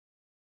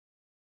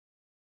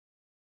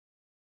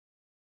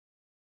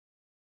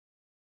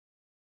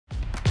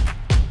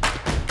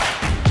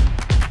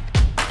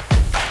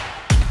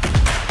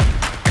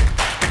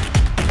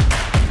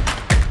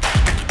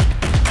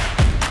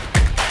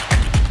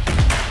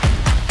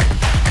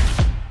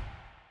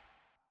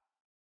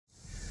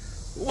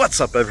What's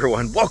up,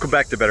 everyone? Welcome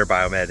back to Better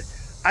Biomed.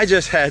 I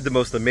just had the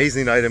most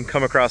amazing item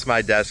come across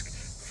my desk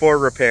for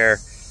repair,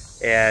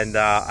 and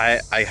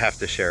I have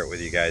to share it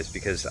with you guys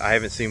because I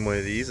haven't seen one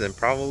of these in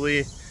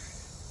probably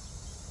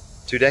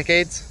 2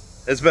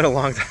 decades. It's been a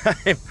long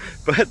time,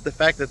 but the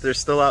fact that they're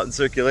still out in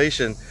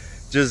circulation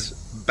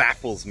just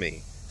baffles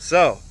me.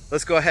 So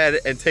let's go ahead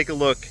and take a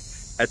look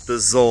at the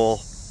Zoll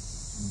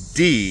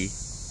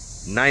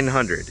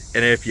D900.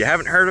 And if you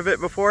haven't heard of it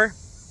before,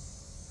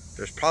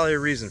 there's probably a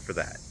reason for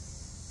that.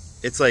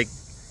 It's like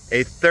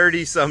a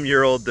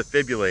 30-some-year-old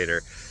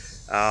defibrillator.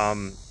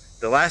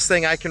 The last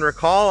thing I can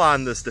recall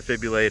on this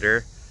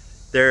defibrillator,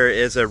 there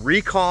is a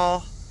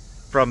recall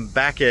from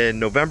back in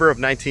November of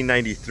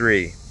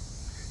 1993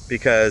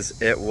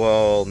 because it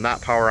will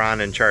not power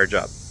on and charge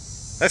up.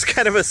 That's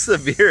kind of a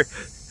severe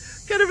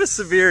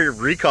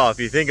recall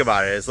if you think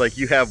about it. It's like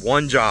you have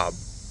one job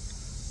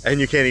and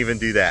you can't even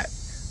do that.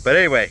 But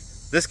anyway,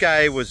 this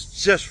guy was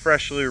just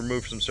freshly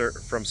removed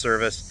from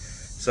service.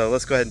 So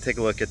let's go ahead and take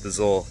a look at the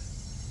Zoll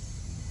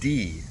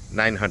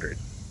D900.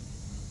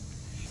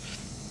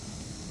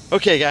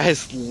 Okay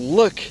guys,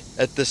 look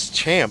at this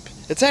champ.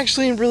 It's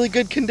actually in really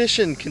good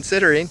condition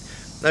considering.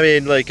 I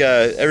mean, like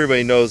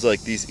everybody knows,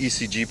 like these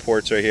ECG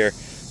ports right here,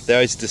 they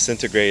always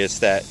disintegrate. It's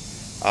that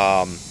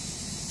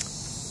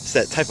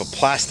type of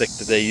plastic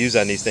that they use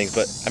on these things.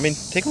 But I mean,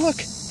 take a look.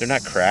 They're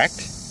not cracked.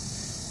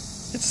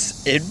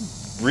 It's in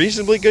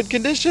reasonably good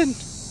condition.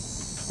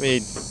 I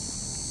mean,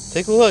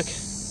 take a look.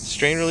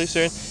 Strain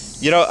releaser.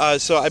 You know,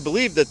 so I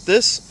believe that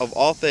this, of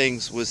all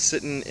things, was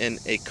sitting in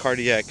a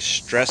cardiac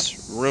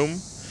stress room.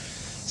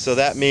 So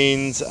that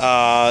means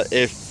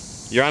if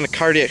you're on a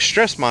cardiac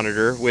stress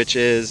monitor, which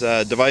is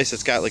a device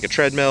that's got like a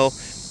treadmill,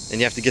 and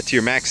you have to get to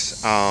your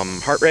max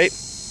heart rate,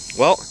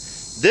 well,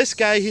 this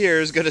guy here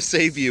is going to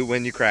save you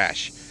when you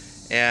crash.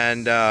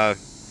 And I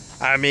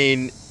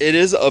mean, it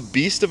is a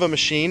beast of a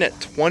machine at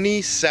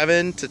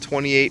 27 to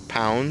 28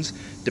 pounds,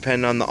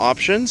 depending on the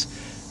options.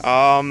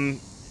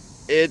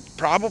 It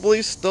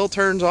probably still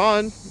turns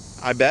on,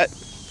 I bet.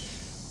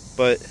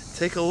 But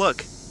take a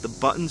look. The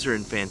buttons are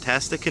in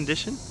fantastic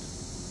condition.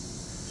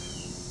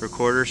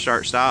 Recorder,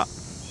 start, stop,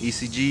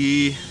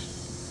 ECG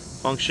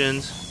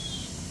functions.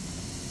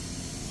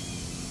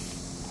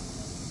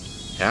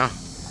 Yeah,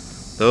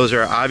 those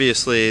are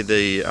obviously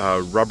the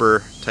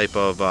rubber type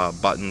of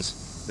buttons,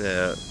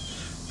 the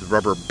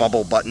rubber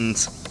bubble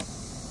buttons.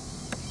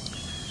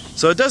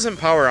 So it doesn't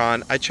power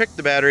on. I checked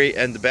the battery,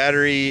 and the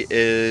battery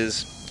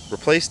is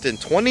replaced in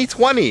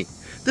 2020.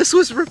 This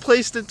was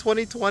replaced in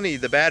 2020,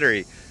 the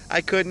battery.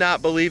 I could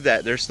not believe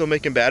that. They're still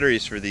making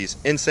batteries for these.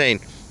 Insane.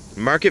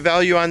 Market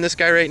value on this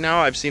guy right now,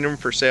 I've seen them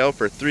for sale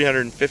for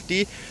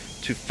 $350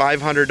 to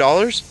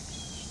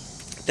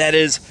 $500. That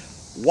is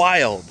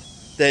wild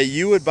that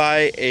you would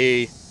buy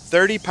a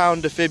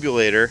 30-pound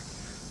defibrillator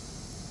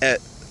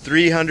at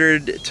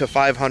 $300 to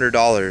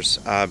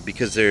 $500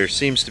 because there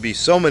seems to be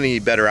so many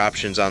better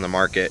options on the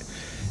market,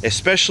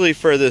 especially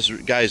for this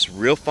guy's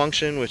real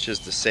function, which is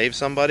to save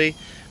somebody.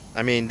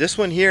 I mean, this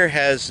one here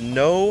has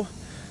no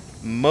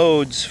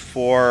modes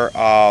for,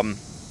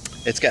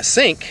 it's got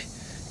sync.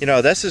 You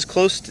know, that's as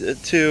close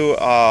to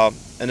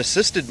an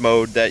assisted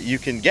mode that you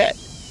can get.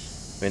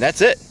 I mean, that's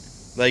it.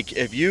 Like,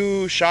 if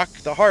you shock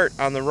the heart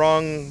on the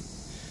wrong,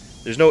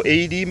 there's no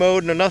AED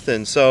mode, no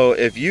nothing. So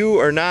if you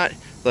are not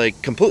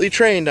like completely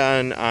trained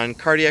on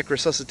cardiac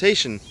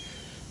resuscitation,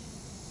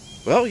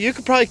 well, you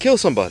could probably kill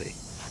somebody.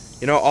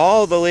 You know,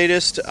 all the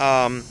latest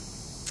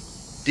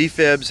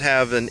defibs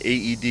have an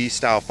AED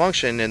style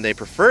function, and they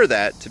prefer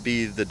that to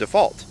be the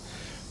default.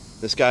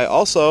 This guy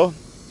also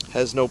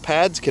has no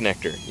pads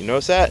connector. You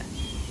notice that?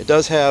 It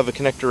does have a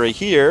connector right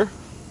here.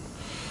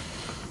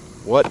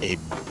 What a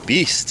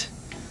beast.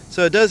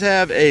 So it does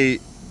have a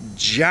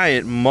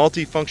giant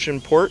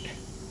multi-function port.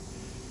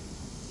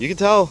 You can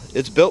tell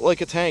it's built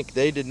like a tank.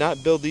 They did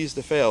not build these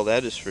to fail,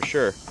 that is for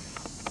sure.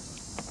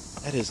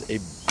 That is a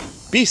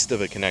beast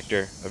of a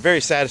connector. A very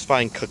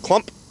satisfying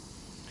clump.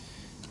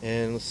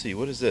 And let's see,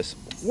 what is this?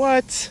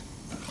 What?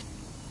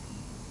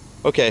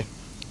 Okay,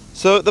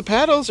 so the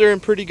paddles are in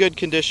pretty good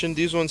condition.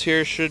 These ones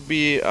here should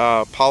be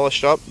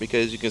polished up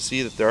because you can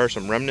see that there are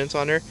some remnants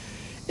on there.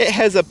 It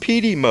has a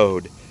PD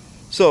mode.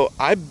 So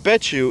I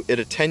bet you it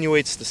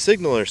attenuates the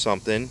signal or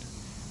something.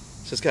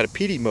 So it's got a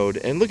PD mode.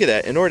 And look at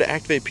that. In order to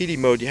activate PD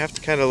mode, you have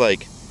to kind of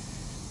like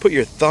put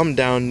your thumb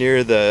down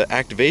near the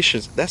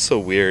activations. That's so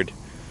weird.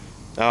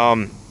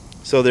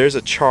 So there's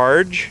a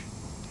charge.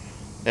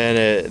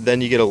 And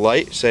then you get a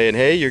light saying,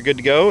 hey, you're good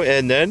to go.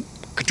 And then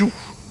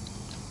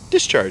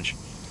discharge.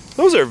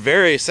 Those are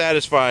very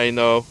satisfying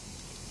though.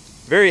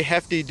 Very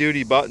hefty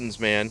duty buttons,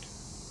 man.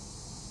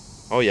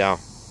 Oh yeah.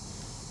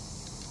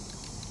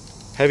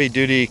 Heavy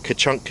duty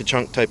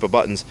ka-chunk type of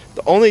buttons.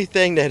 The only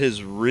thing that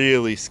is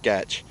really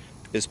sketch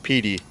is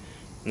PD.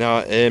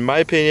 Now, in my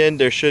opinion,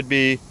 there should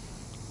be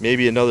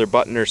maybe another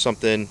button or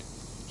something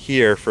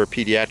here for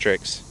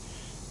pediatrics.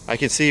 I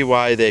can see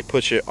why they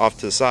push it off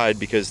to the side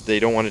because they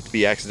don't want it to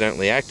be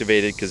accidentally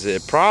activated, because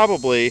it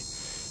probably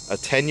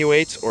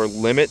attenuates or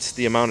limits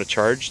the amount of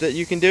charge that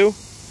you can do.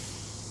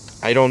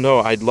 I don't know.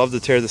 I'd love to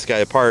tear this guy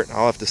apart.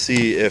 I'll have to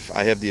see if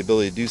I have the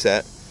ability to do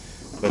that.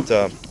 But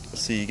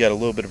let's see, you got a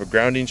little bit of a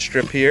grounding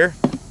strip here.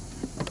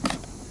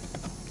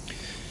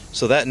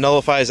 So that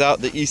nullifies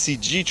out the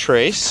ECG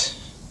trace.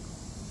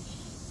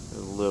 A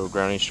little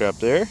grounding strap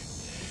there.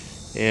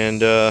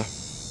 And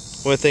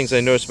one of the things I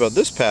noticed about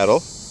this paddle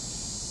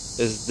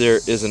is there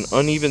is an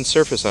uneven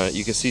surface on it.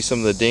 You can see some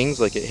of the dings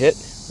like it hit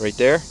right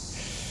there.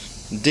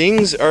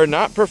 Dings are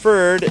not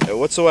preferred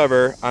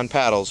whatsoever on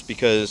paddles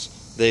because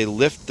they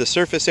lift the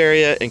surface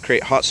area and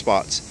create hot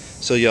spots.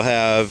 So you'll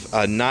have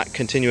a not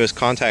continuous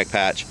contact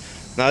patch.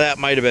 Now that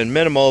might have been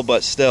minimal,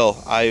 but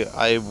still,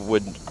 I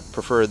would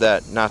prefer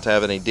that not to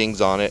have any dings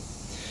on it.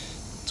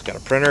 It's got a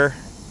printer.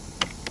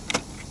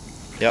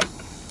 Yep,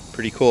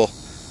 pretty cool.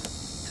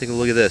 Take a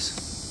look at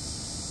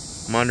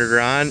this. Monitor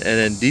on and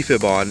then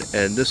defib on.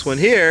 And this one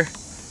here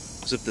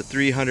is up to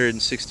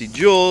 360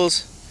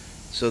 joules.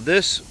 So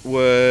this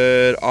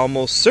would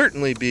almost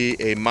certainly be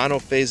a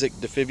monophasic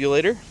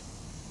defibrillator.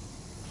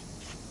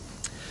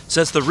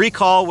 Since the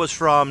recall was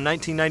from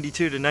 1992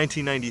 to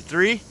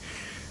 1993,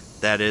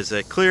 that is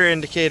a clear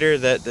indicator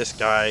that this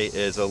guy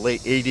is a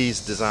late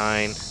 80s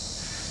design.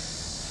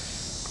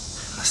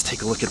 Let's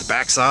take a look at the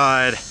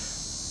backside.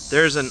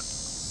 There's an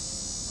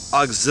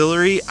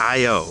auxiliary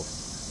I/O.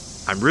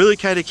 I'm really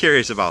kind of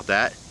curious about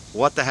that.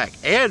 What the heck?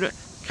 And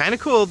kind of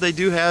cool, they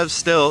do have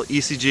still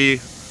ECG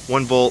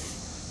 1 volt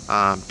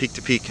peak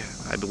to peak,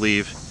 I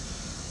believe,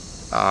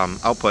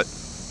 output.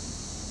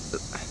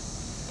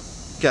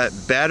 Got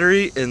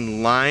battery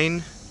and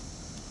line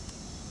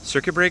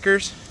circuit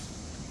breakers.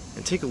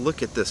 And take a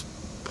look at this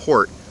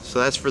port. So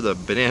that's for the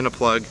banana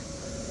plug.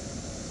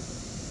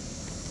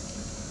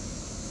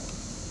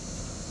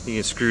 You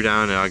can screw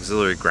down an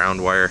auxiliary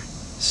ground wire.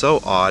 So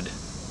odd.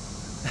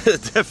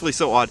 Definitely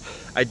so odd.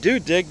 I do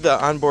dig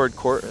the onboard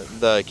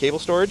the cable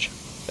storage.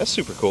 That's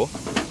super cool.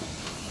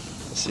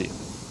 Let's see.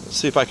 Let's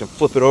see if I can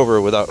flip it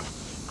over without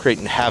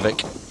creating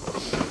havoc.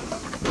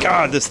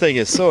 God, this thing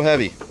is so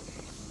heavy.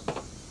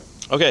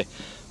 Okay,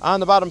 on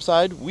the bottom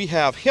side we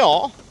have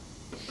here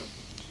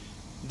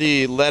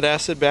the lead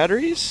acid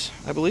batteries,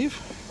 I believe.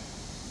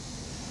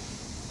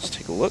 Let's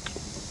take a look.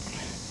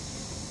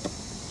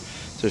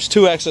 There's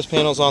 2 access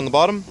panels on the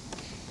bottom.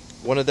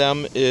 One of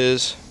them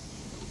is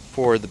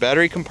for the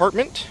battery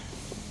compartment.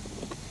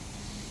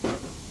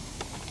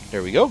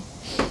 There we go.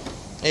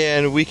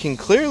 And we can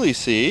clearly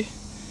see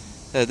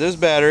that this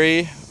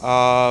battery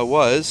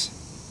was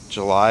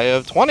July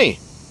of 20.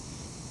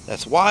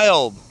 That's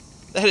wild.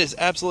 That is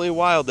absolutely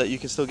wild that you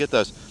can still get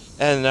those.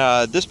 And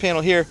this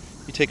panel here,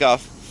 you take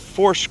off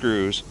 4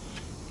 screws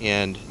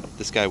and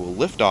this guy will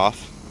lift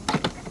off.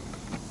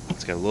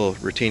 It's got a little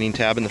retaining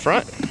tab in the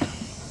front.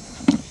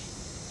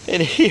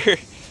 And here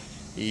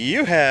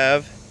you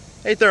have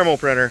a thermal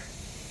printer.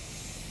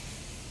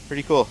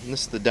 Pretty cool. And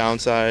this is the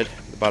downside,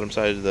 the bottom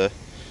side of the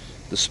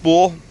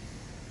spool.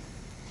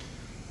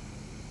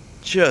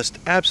 Just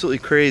absolutely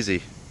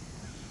crazy.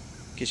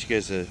 Get you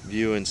guys a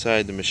view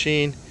inside the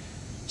machine.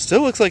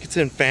 Still looks like it's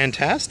in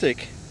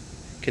fantastic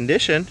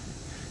condition.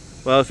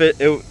 Well, if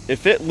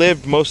it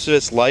lived most of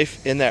its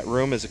life in that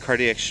room as a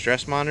cardiac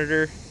stress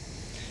monitor,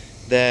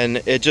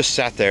 then it just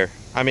sat there.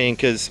 I mean,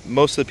 because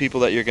most of the people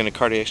that you're going to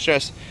cardiac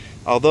stress,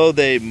 although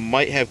they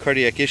might have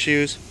cardiac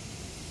issues,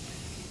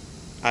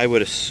 I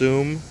would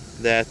assume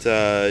that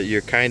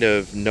you're kind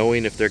of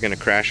knowing if they're going to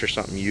crash or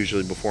something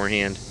usually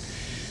beforehand.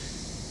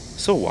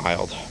 So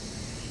wild.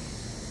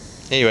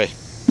 Anyway,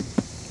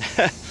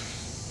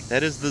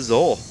 that is the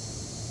Zoll.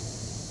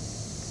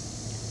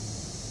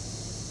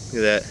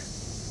 Look at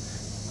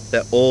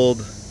that old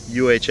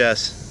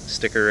UHS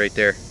sticker right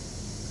there.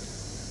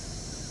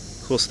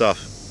 Cool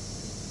stuff.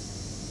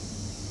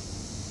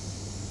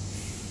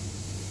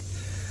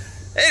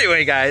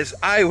 Anyway, guys,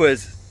 I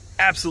was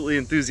absolutely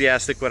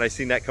enthusiastic when I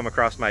seen that come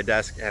across my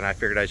desk, and I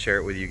figured I'd share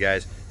it with you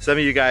guys. Some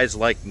of you guys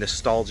like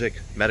nostalgic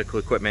medical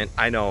equipment.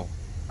 I know,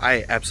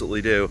 I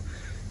absolutely do.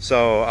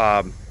 So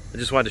I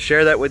just wanted to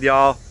share that with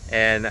y'all,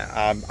 and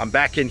I'm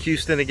back in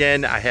Houston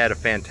again. I had a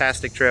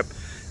fantastic trip.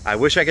 I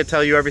wish I could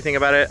tell you everything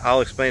about it. I'll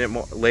explain it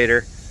more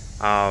later.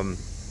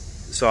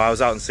 So I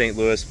was out in St.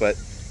 Louis, but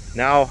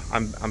now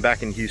I'm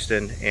back in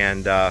Houston,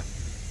 and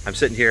I'm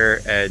sitting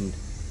here and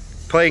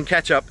playing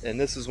catch up, and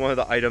this is one of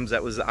the items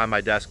that was on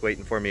my desk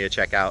waiting for me to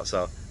check out.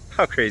 So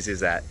how crazy is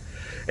that?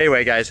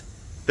 Anyway, guys,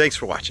 thanks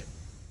for watching.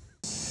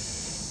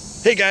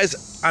 Hey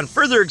guys, on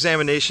further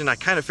examination, I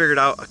kind of figured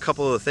out a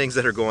couple of the things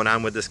that are going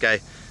on with this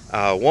guy.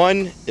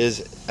 One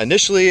is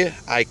initially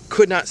I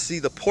could not see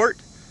the port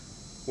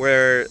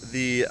where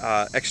the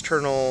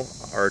external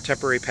or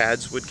temporary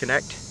pads would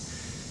connect.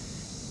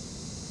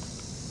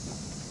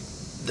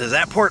 Does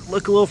that port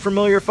look a little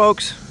familiar,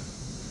 folks?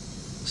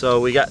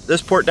 So we got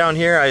this port down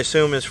here, I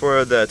assume is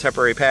for the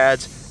temporary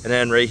pads, and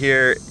then right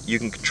here you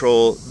can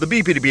control the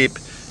beepity beep.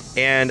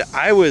 And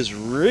I was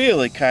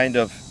really kind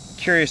of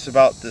curious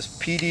about this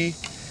PD.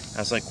 I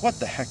was like, what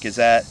the heck is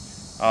that?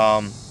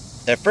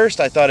 At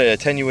first I thought it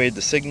attenuated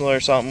the signal or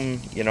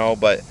something, you know,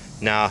 but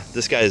nah,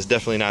 this guy is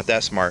definitely not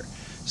that smart.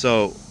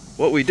 So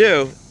what we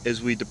do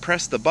is we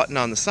depress the button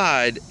on the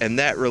side, and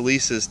that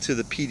releases to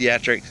the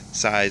pediatric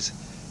size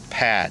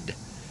pad.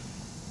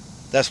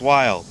 That's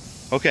wild.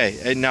 Okay,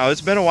 and now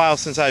it's been a while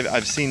since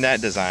I've seen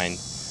that design.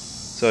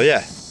 So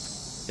yeah,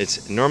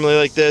 it's normally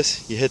like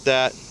this. You hit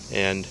that,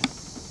 and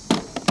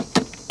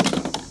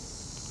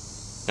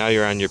now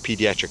you're on your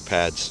pediatric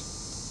pads,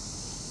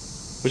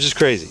 which is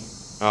crazy.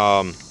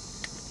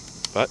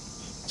 But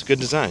it's a good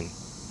design.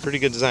 Pretty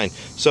good design.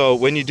 So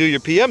when you do your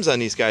PMs on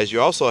these guys,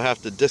 you also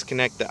have to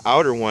disconnect the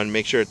outer one,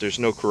 make sure that there's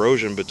no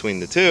corrosion between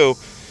the two,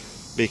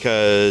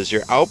 because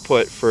your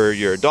output for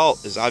your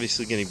adult is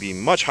obviously going to be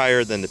much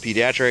higher than the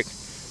pediatric.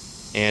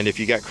 And if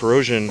you got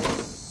corrosion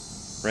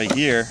right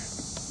here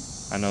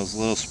on those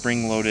little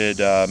spring-loaded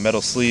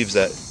metal sleeves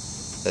that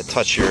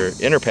touch your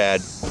inner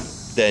pad,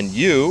 then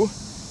you,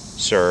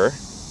 sir,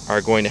 are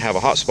going to have a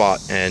hot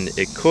spot, and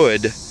it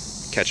could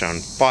catch on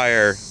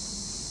fire,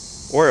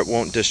 or it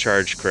won't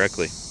discharge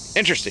correctly.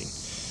 Interesting.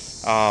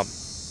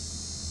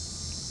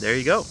 There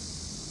you go.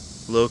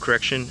 A little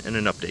correction and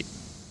an update.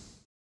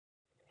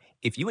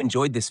 If you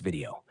enjoyed this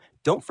video,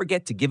 don't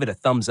forget to give it a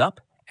thumbs up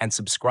and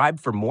subscribe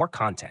for more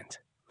content.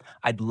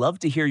 I'd love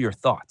to hear your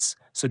thoughts,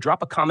 so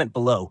drop a comment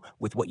below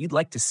with what you'd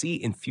like to see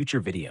in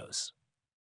future videos.